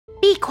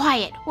Be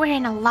quiet. We're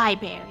in a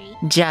library.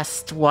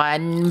 Just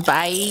one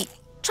bite.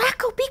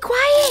 Draco, be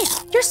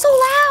quiet. You're so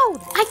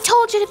loud. I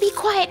told you to be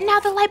quiet. Now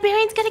the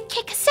librarian's gonna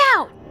kick us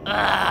out.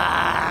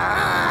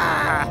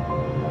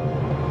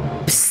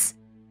 Psst.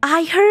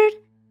 I heard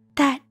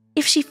that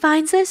if she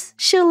finds us,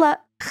 she'll,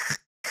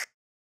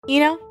 you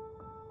know?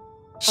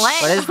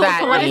 What does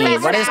that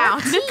mean? What does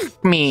that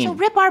mean? She'll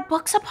rip our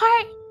books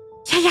apart.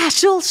 Yeah,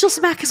 she'll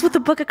smack us with a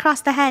book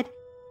across the head.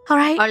 All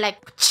right? Or like...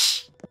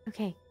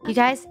 Okay, you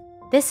guys,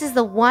 this is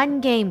the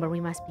one game where we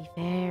must be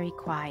very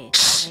quiet.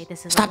 Okay?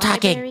 This is Stop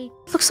talking. It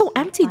looks so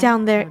empty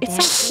down there. It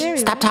sounds scary.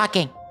 Stop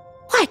talking.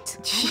 What?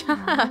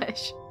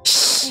 Shush.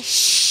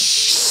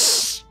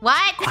 Shh.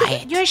 What?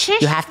 Quiet. You're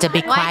shush. You have to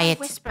be quiet.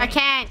 I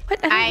can't. What?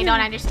 I don't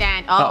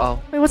understand. Oh.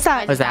 Uh-oh. Wait, what's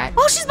that? What's that?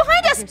 Oh, she's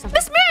behind us!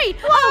 Miss Mary!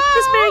 Oh,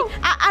 Miss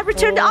Mary, I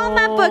returned all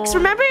my books,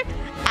 remember?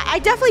 I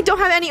definitely don't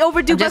have any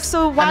overdue books,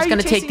 so why I'm just are you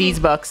gonna take chasing these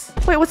me? books.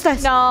 Wait, what's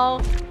this?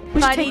 No. We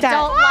should Buddy, take that.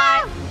 don't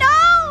lie.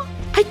 No!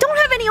 I don't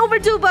have any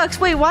overdue books.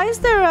 Wait, why is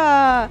there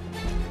a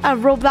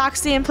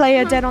Robloxian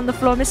player dead on the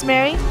floor, Miss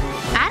Mary?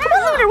 I don't Come on,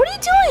 know. Lunar, what are you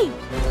doing?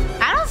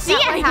 I don't see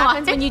What anyone.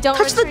 happens when you don't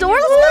Touch the return door?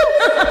 your-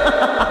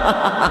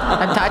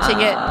 I'm touching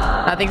it.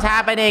 Nothing's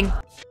happening.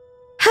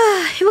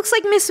 It looks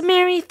like Miss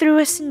Mary threw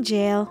us in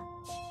jail.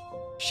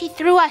 She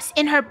threw us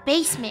in her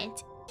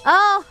basement.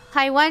 Oh,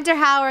 I wonder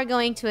how we're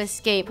going to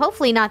escape.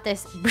 Hopefully not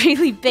this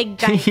really big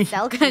giant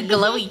cell key.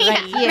 Glowy right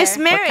key. here. Miss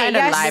Mary, What kind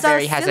of you're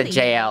library so has a silly.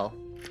 jail?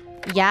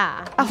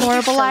 Yeah. A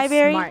horrible So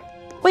library? smart.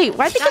 Wait,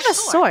 why'd they Not give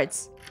us sure.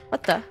 swords?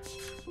 What the?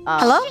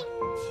 Hello?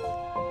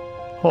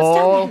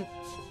 Oh,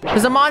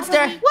 there's a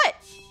monster. What?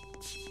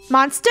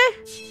 Monster?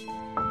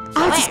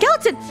 Oh, it's a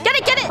skeleton. Get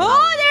it, get it.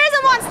 Oh, there is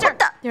a monster.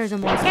 There's a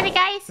monster. Get it,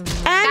 guys? And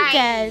Guys.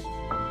 dead.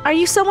 Are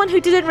you someone who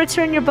didn't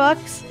return your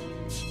books?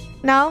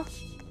 No?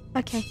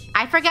 Okay.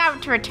 I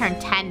forgot to return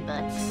 10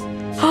 books.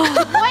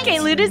 Okay,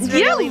 Luna's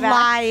really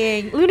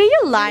lying. Luna,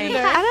 you're lying.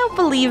 I don't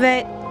believe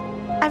it.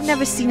 I've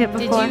never seen it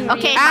Did before. you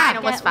Okay, read fine,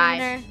 it was Get 5.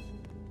 Lunar?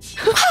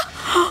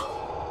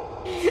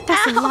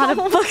 That's a lot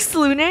of books,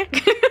 Lunar.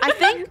 I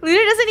think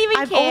Lunar doesn't even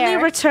I've care.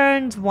 only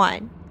returned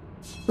one.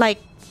 Like,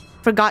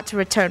 forgot to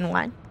return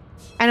one.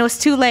 And it was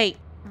too late,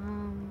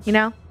 you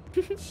know?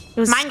 It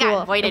was Mine school.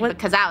 got voided It was-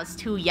 because I was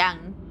too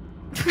young.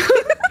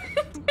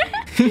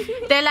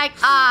 They're like,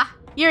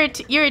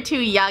 you're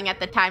too young at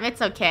the time.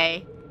 It's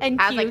okay. and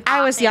I was cute. like,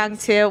 I was young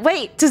too.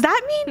 Wait, does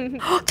that mean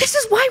this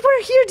is why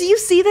we're here? Do you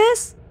see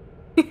this?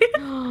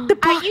 The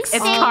box. Are you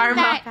saying karma.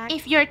 that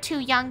if you're too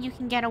young, you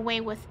can get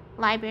away with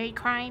library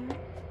crime?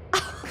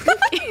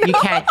 You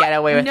can't get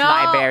away with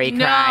library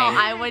No, crime.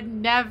 I would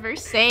never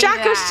say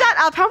Jacko, that.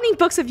 shut up. How many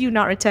books have you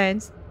not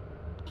returned?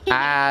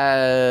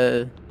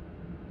 Uh,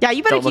 Yeah,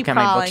 you better don't keep look at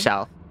my crawling.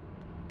 bookshelf.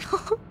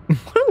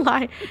 What a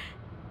lie.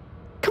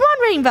 Come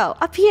on, Rainbow.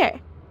 Up here.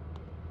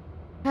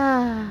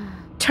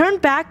 Turn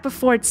back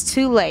before it's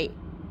too late.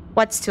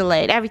 What's too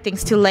late?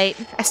 Everything's too late.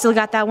 I still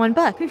got that one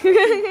book.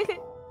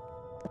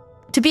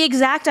 To be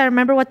exact, I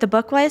remember what the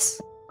book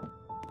was.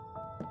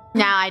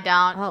 No, I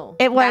don't. Oh.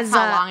 It was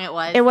That's how long it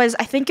was. It was,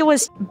 I think it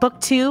was book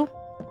 2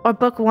 or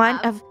book 1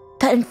 of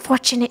The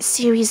Unfortunate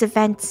Series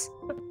Events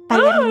by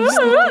Emily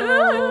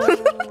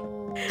Sneaker.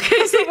 It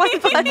was the one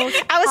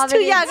book. I was too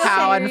young.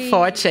 How Very-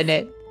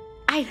 unfortunate.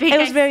 I think It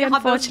was I very still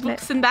have those unfortunate.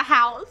 books in the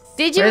house.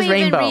 Did you Where's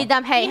even Rainbow? read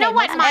them? Hey, You know hey,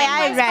 what Miss mine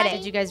Mary, was, read buddy? it.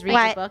 Did you guys read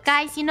What? the book?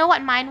 Guys, you know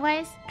what mine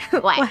was?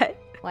 What?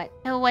 What?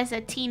 It was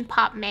a teen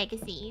pop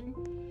magazine.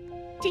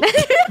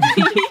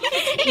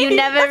 You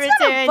never That's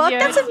not a returned book. your...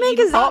 That's a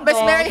magazine. Oh, Miss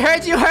Mary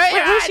heard you. Hurry!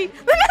 Wait, where's she?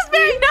 Miss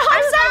Mary, no,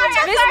 I'm sorry.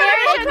 Miss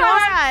Mary, ignore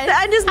us. The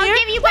end is I'll near.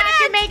 give you back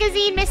your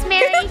magazine, Miss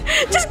Mary.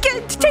 Just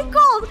take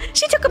gold.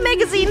 She took a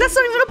magazine. That's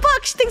not even a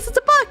book. She thinks it's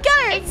a book. Get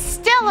her. It's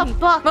still a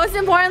book. Most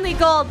importantly,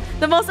 Gold,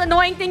 the most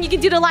annoying thing you can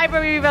do to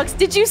library books.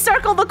 Did you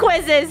circle the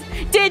quizzes?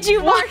 Did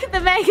you mark the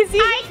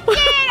magazine? I did.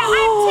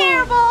 I'm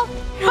terrible.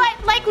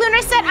 But like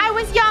Lunar said, I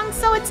was young,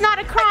 so it's not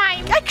a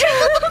crime. I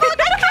crinkled the book.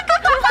 I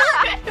crinkled the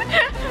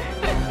book.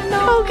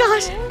 Oh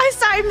gosh. I'm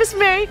sorry, Miss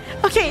Mary.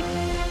 Okay.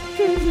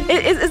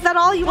 Is that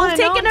all you We'll want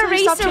to know? take an until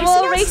you stop eraser. chasing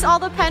We'll us? erase all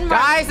the pen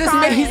marks. Guys, this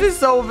Promise. maze is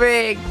so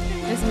big.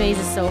 This maze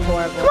is so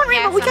horrible. Come on, Rainbow.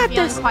 Yes, We I'm got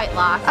feeling this. quite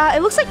lost.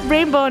 It looks like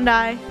Rainbow and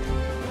I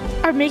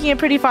are making it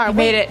pretty far. I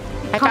made it.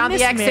 I Come, found the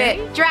Miss exit.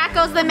 Mary.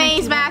 Draco's the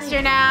maze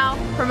master now.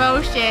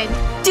 Promotion.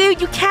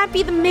 Dude, you can't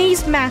be the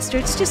maze master.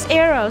 It's just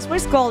arrows.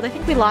 Where's Gold? I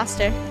think we lost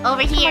her. Over Come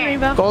on, here.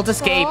 Rainbow. Gold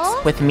escapes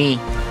Gold? with me.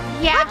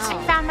 Yeah,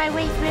 I found my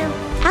way through.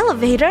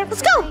 Elevator.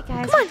 Let's go. Hey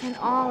guys, Come we on. can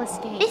all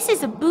escape. This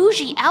is a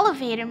bougie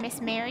elevator,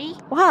 Miss Mary.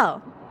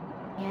 Wow.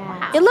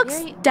 Yeah. It looks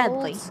very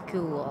deadly. Old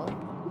school.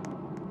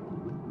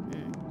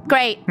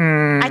 Great.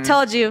 I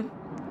told you.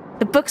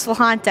 The books will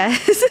haunt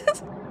us.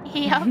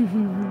 Yep.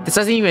 This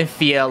doesn't even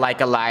feel like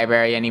a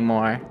library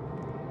anymore.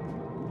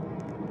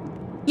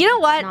 You know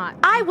what? Not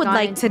I would gone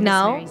like into to Miss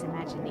know Mary's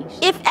imagination.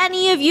 if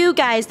any of you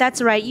guys,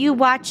 that's right, you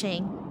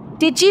watching,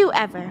 did you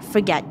ever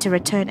forget to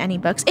return any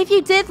books? If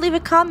you did, leave a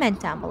comment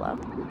down below.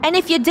 And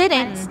if you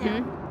didn't,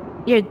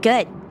 you're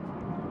good.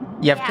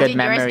 You have good Did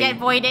memory. yours get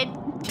voided?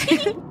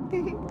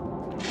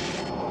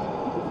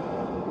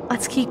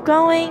 Let's keep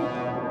going.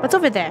 What's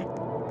over there?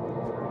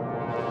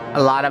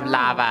 A lot of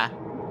lava.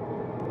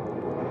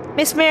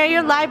 Miss Mary,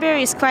 your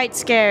library is quite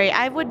scary.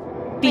 I would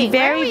be Wait,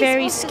 where are very, we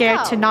very supposed to scared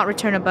go? to not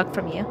return a book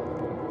from you.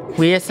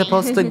 We are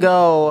supposed to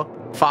go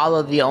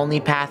follow the only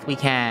path we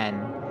can.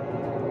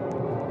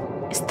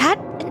 Is that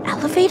an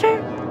elevator?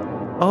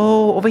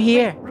 Oh, over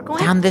here. We're going-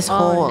 Down this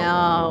hole.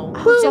 No.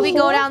 Oh, Should we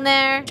go hole? down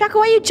there? Draco,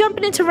 why are you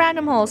jumping into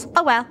random holes?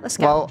 Oh well, let's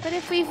go. Well, But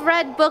if we've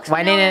read books, we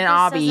When know in that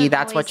an this obby, doesn't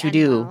that's what always you end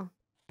do. well.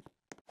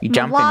 you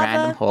jump in lava.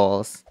 random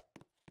holes.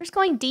 We're just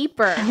going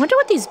deeper. I wonder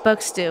what these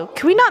books do.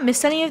 Can we not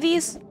miss any of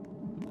these?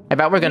 I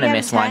bet we're gonna have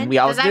miss one. 10? We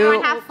always Does do.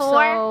 everyone have 4?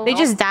 So- They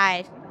just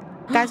died.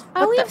 Guys, I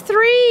what only the- have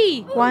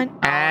 3. one.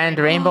 And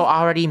Rainbow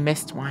already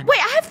missed one. Wait,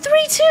 I have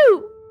 3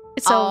 too.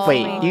 It's Oh. over.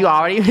 Wait, you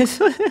already missed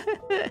one?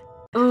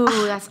 Ooh,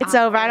 that's It's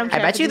over. I don't I care.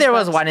 bet for you these there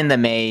was books. one in the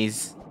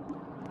maze.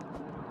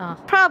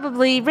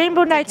 Probably.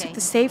 Rainbow Knight Okay. took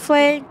the safe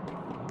way,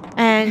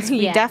 and we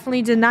Yeah.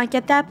 definitely did not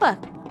get that book.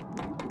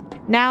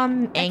 Now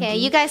I'm angry. Okay,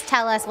 you guys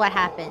tell us what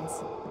happens.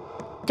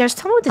 There's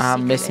tell me what the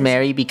secret Miss is.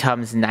 Mary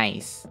becomes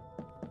nice.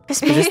 Miss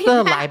Is Mary. this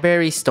the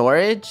library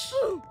storage?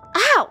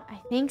 Ow! I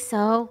think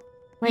so.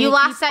 Where You they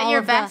lost keep at all your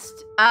of the best.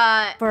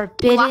 You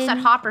Forbidden. lost at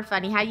Hopper,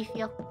 Funny. How you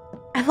feel?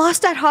 I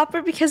lost that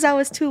hopper because I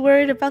was too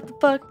worried about the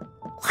book.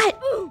 What?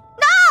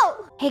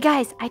 Hey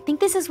guys, I think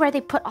this is where they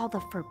put all the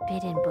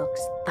forbidden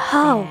books. The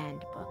Oh.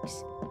 banned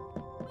books.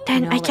 Then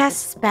You know, I like the guess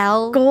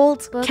spell.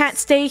 gold books. can't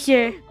stay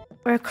here.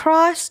 Or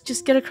across,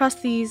 just get across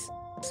these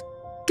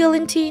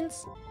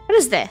guillotines. What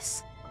is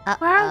this?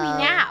 Where are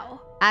we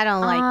now? I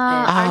don't like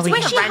Oh, this. we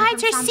Where can she run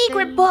hides from her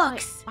secret something.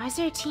 books. Why is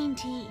there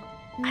TNT?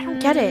 I don't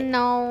get it.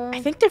 No.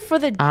 I think they're for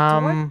the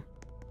door.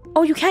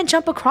 Oh, you can't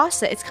jump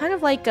across it. It's kind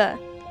of like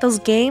those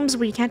games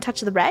where you can't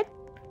touch the red.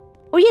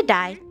 Or you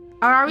die.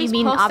 Or are we You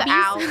mean supposed to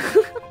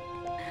obbies? ow?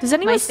 Does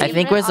anyone My see I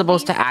think we're favorite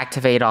supposed to obbies?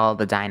 activate all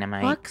the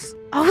dynamite. books?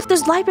 Oh,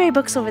 there's library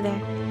books over there.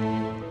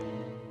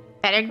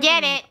 Better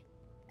get it.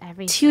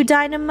 Everything. 2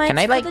 dynamites Can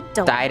I for the like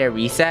door. die to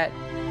reset?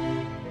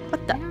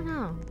 What I the? don't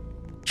know.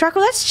 Draco,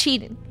 that's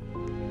cheating.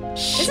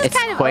 This is It's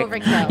kind of quick.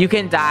 overkill. You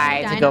can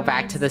die to go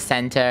back Dynamites. to the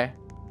center.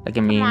 Look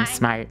at me, Come I'm on.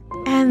 smart.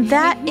 And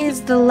that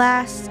is the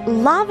last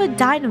lava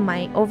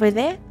dynamite over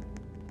there.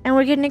 And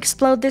we're gonna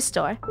explode this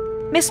door.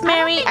 Miss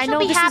Mary, think I she'll know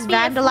be this is happy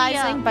if we,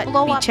 vandalizing, but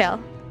blow be up- chill.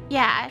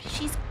 Yeah,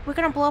 we're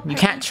gonna blow up You her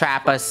can't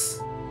trap us.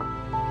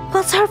 Well,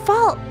 it's her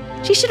fault.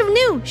 She should have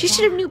knew. She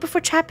should have knew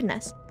before trapping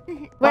us.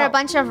 We're a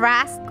bunch of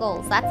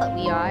rascals. That's what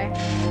we are.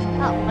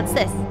 Oh, what's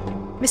this?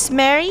 Miss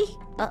Mary?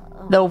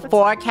 Uh-oh. The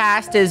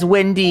forecast is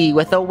windy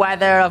with the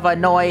weather of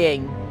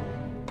annoying.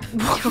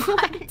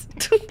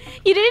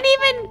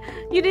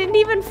 You didn't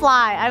even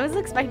fly. I was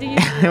expecting you.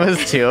 It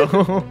was 2.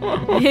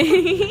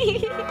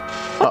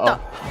 Uh-oh.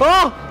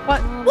 Oh!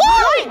 What?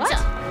 What?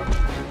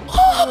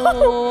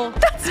 Oh,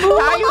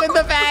 How are you in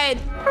the bed?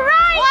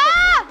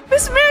 Ah!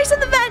 Miss Mary's in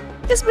the vent.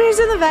 Miss Mary's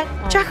in the vent.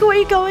 Draco, where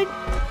are you going?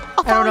 I'll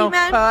I don't follow know. you,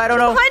 man. I don't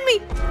know. Behind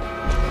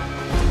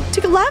me.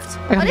 Take a left.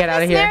 I can What get if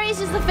out of Miss here. Mary's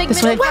just a figment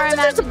This way. of our What?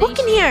 There's a book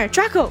in imagination? here.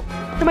 Draco,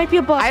 there might be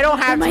a book. I don't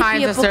have There might time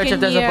be a to book search in if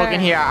there's a book in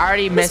here. here. I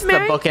already missed the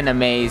Mary? book in a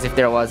maze if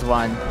there was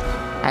one.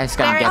 I'm just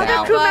gonna There get is no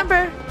out. Crew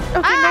member. Okay,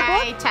 no book.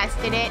 I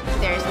tested it.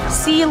 There's no.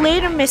 See you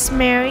later, Miss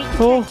Mary. You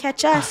Oh. can't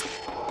catch us.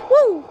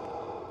 Woo!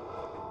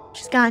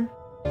 She's gone.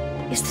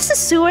 Is this a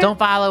sewer? Don't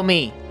follow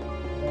me.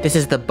 This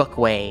is the book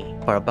way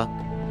for a book.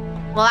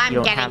 Well, I'm You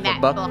don't getting have a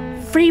that book? book.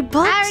 Free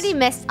books? I already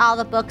missed all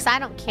the books. I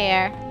don't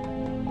care.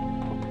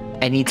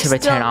 I need to I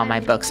return still- all my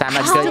books. I'm a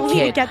I still good need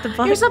to kid. get the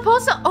book. You're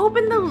supposed to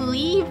open the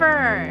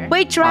lever.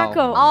 Wait,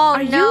 Draco. Oh,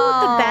 are you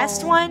no. the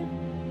best one?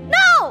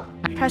 No!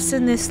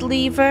 Pressing this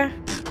lever.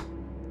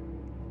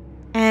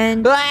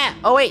 And Ah!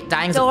 Oh wait,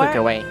 dying's a door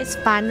quicker way. is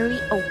finally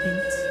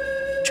opened.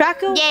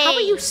 Draco, how about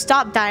Yay. you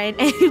stop dying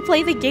and you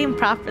play the game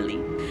properly?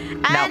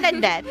 And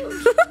I'm dead.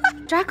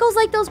 Draco's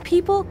like those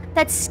people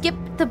that skip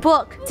the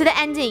book to the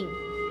ending.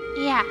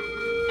 Yeah.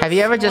 Have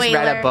you ever just read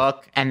Spoiler. a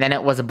book and then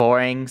it was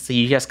boring, so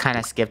you just kind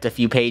of skipped a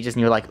few pages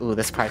and you're like, ooh,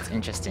 this part's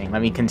interesting.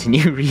 Let me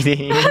continue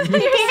reading. You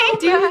can't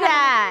do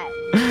that.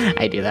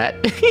 I do that.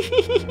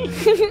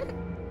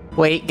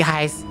 Wait,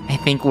 guys, I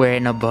think we're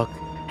in a book.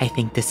 I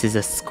think this is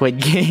a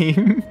Squid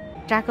Game.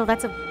 Draco,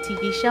 that's a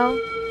TV show.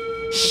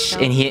 Shh,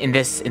 in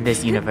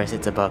this universe,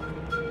 it's a book.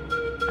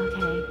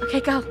 Okay. Okay,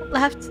 go.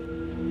 Left.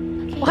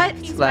 What?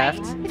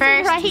 Left.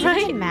 First, Does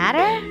it matter?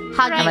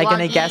 Huggy Am I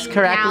gonna Wuggy, guess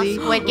correctly?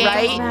 Now Squid Game.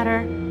 Right?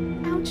 Matter.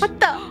 What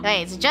the?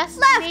 Wait, is it just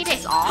Left. made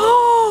it all?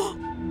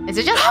 Oh! Is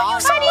it just all?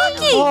 so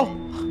lucky! Oh,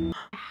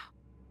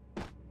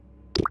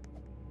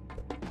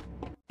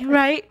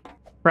 Right.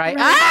 right.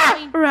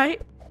 Ah!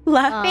 Right.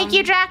 Left. Thank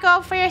you,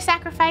 Draco, for your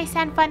sacrifice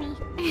and funny.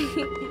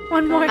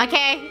 One more.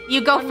 Okay,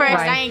 you go first.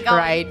 I ain't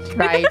Right, going.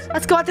 right, right.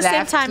 Let's go at the same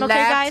Left, time, okay,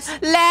 left,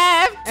 guys?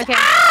 Left. Okay.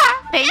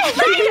 Thank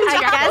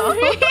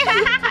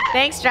you,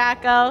 Thanks,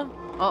 Draco.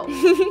 Oh,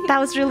 That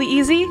was really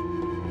easy.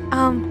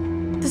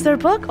 Is there a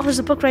book? Oh, there's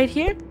a book right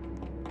here.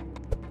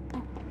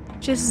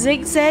 Just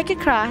zigzag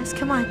across.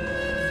 Come on.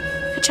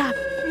 Good job.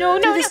 No,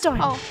 Through this door.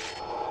 Oh.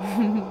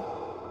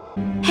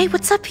 Hey,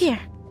 what's up here?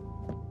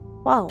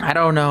 Whoa. I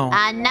don't know.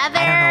 Another.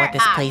 I don't know what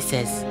this ah. place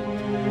is.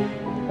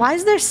 Why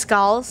is there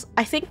skulls?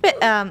 I think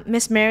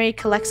Miss Mary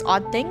collects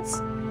odd things.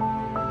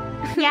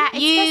 Yeah, it's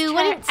You just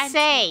wouldn't her, and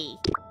say.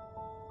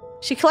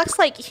 She collects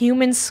like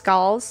human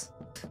skulls.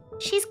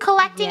 She's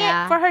collecting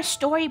Yeah. it for her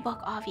storybook,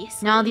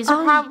 obviously. No, these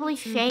are Oh, probably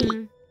fake.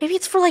 Maybe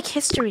it's for like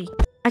history.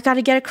 I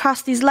gotta get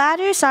across these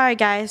ladders. Sorry,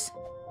 guys.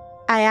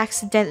 I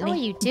accidentally What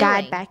are you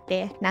died doing? back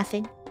there.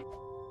 Nothing.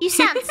 You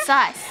sound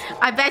sus.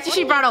 I bet you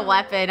she brought a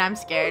weapon. I'm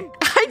scared.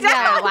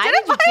 Yeah, why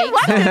did you take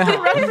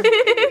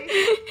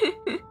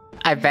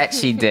I bet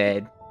she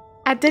did.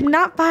 I did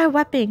not buy a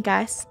weapon,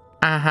 guys.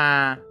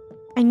 Uh-huh.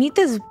 I need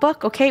this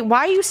book, okay? Why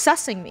are you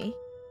sussing me?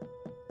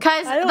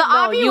 Because I don't the know,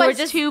 Obby you were was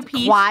just too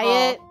peaceful.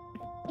 quiet?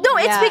 No,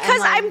 it's Yeah, because and,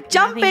 like, I'm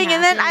jumping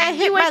and then I nothing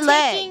hit You were my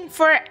leg. taking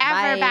forever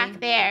Bye. back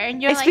there,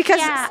 and you're It's like, because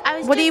yeah, I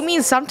was what do you just-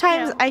 mean?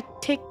 Sometimes you know. I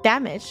take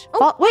damage.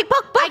 Well, wait,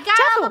 book. I got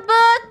all the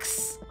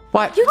books.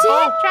 What? You did?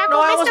 Oh, Draco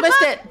no, I missed almost a missed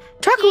book. it.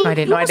 Draco, No, I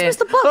didn't. you No, I almost didn't. missed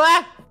the book.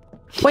 Ah!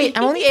 Wait,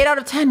 I'm only 8 out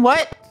of 10.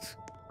 What?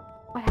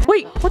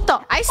 Wait, what the?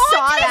 I saw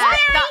that.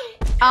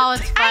 Oh,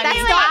 it's funny.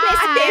 That's not Miss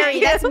Fairy.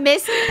 That's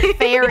Miss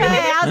Fairy.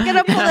 Hey, I was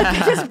gonna pull the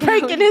biggest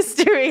break in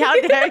history. How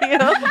dare you?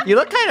 You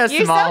look kind of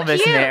You're small, so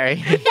Miss cute.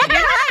 Mary. Scary.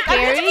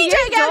 You're Miss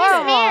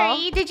adorable.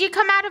 Mary, did you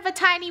come out of a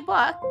tiny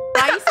book?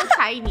 Why are you so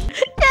tiny?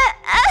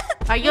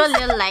 Are you a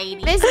little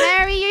lady? Miss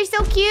Mary, you're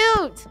so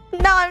cute.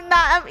 No, I'm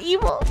not. I'm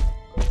evil.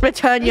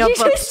 Return Did your you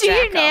books, just do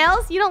your Draco.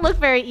 nails? You don't look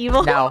very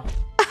evil. No.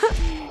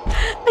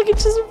 I could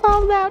just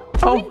fall out.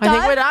 Oh, I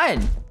think we're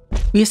done.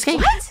 We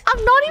escaped.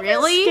 I'm not even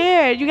Really?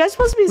 scared. You guys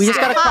supposed to be We just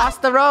scared. gotta cross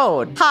the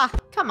road. Ha!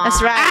 Come on.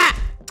 That's right.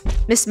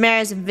 Miss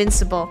Mary is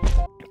invincible.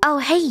 Oh,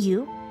 hey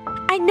you.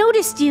 I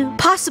noticed you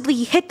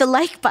possibly hit the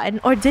like button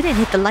or didn't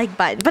hit the like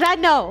button, but I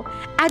know.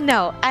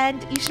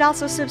 And you should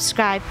also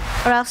subscribe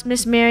or else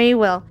Miss Mary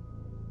will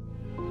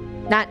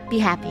not be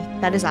happy.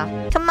 That is all.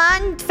 Come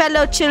on,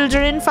 fellow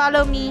children,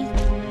 follow me.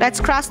 Let's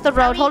cross the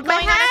road. Hold my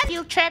going on a hand.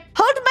 field trip.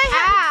 Hold my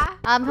hand.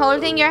 I'm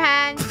holding your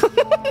hand.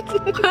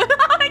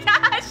 Oh my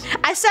gosh.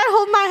 I said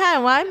hold my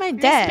hand. Why am I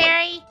Miss dead?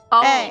 Mary,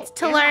 Oh. Hey.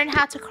 to learn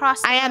how to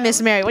cross. I am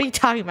Miss Mary. What are you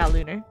talking about,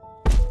 Lunar?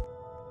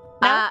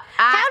 Help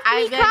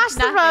me did cross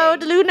the nothing.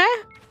 road, Lunar.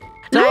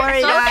 Don't Lunar,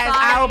 worry, so guys.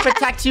 sorry. I will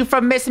protect you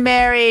from Miss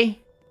Mary.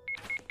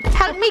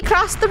 help me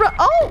cross the road.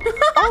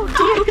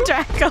 Oh, dear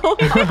Draco.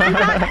 I did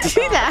not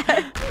do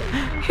that.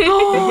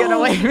 Get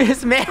away,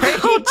 Miss Mary.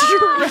 Draco.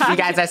 You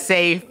guys are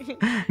safe.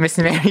 Miss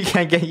Mary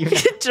can't get you.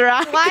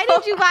 Draco. Why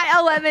did you buy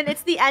a lemon?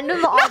 It's the end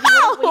of the Obby.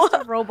 What a waste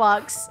of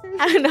Robux.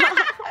 I don't know.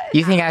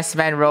 You think I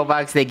spent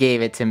Robux? They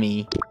gave it to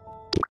me.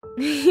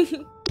 Miss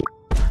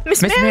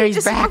Miss Mary Mary's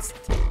just back. wants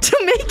to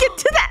make it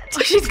to that.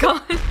 She's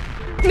gone.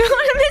 No,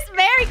 Miss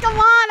Mary, come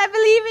on. I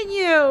believe in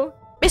you.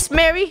 Miss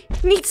Mary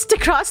needs to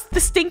cross the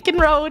stinking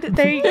road.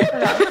 There you go.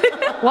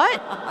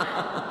 What?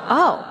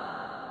 Oh.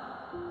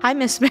 Hi,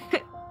 Miss Mary.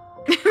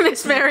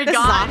 Miss Mary This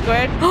is gone.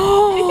 awkward.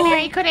 Miss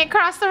Mary couldn't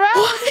cross the road.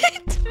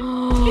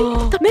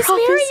 The Miss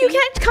Mary, you prophecy.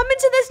 can't come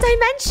into this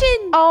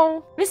dimension.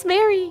 Oh. Miss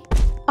Mary,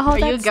 Oh, Are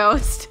you a that's...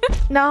 ghost?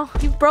 No.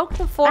 you broke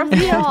the fourth I'm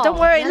here. wall. Don't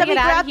worry. You Let me gotta get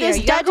out grab of here.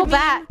 this You gotta dead go meme.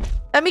 back.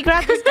 Let me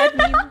grab this dead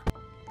meme.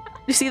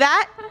 You see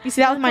that? You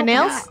see that with my Go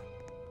nails? back.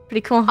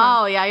 Pretty cool,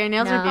 huh? Oh, yeah, your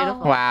nails are No.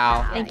 beautiful.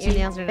 Wow. Thank you. Your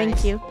nails are Thank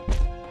nice. you.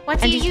 What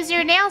do And you just- use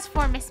your nails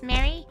for, Miss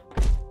Mary?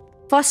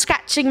 For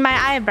scratching my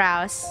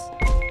eyebrows.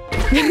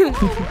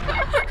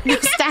 You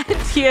stand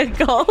here,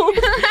 go.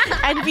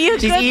 And be a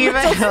She's good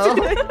evil. little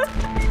student.